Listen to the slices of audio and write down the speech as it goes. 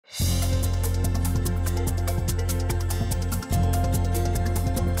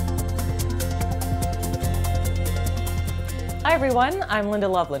Hi everyone, I'm Linda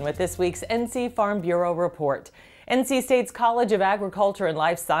Loveland with this week's NC Farm Bureau Report. NC State's College of Agriculture and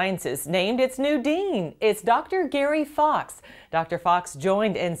Life Sciences named its new dean. It's Dr. Gary Fox. Dr. Fox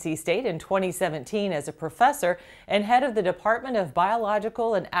joined NC State in 2017 as a professor and head of the Department of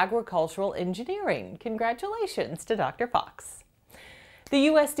Biological and Agricultural Engineering. Congratulations to Dr. Fox. The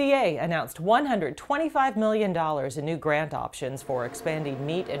USDA announced $125 million in new grant options for expanding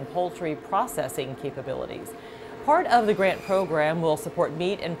meat and poultry processing capabilities. Part of the grant program will support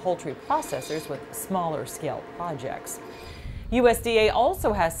meat and poultry processors with smaller scale projects. USDA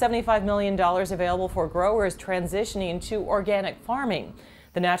also has $75 million available for growers transitioning to organic farming.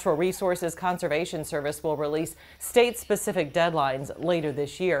 The Natural Resources Conservation Service will release state-specific deadlines later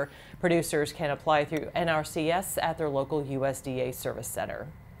this year. Producers can apply through NRCS at their local USDA service center.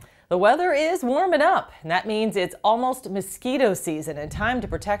 The weather is warming up, and that means it's almost mosquito season and time to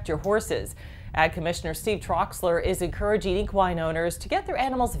protect your horses. Ag Commissioner Steve Troxler is encouraging equine owners to get their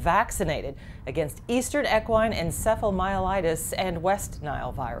animals vaccinated against Eastern equine encephalomyelitis and West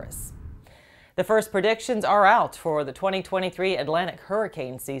Nile virus. The first predictions are out for the 2023 Atlantic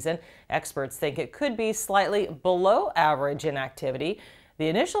hurricane season. Experts think it could be slightly below average in activity. The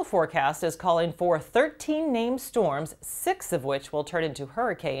initial forecast is calling for 13 named storms, 6 of which will turn into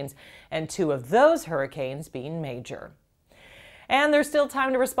hurricanes, and 2 of those hurricanes being major. And there's still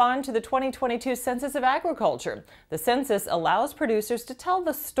time to respond to the 2022 Census of Agriculture. The census allows producers to tell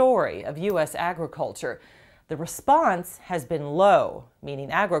the story of U.S. agriculture. The response has been low,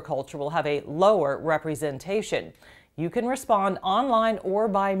 meaning agriculture will have a lower representation. You can respond online or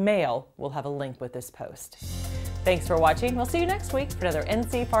by mail. We'll have a link with this post. Thanks for watching. We'll see you next week for another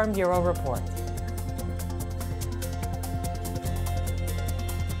NC Farm Bureau Report.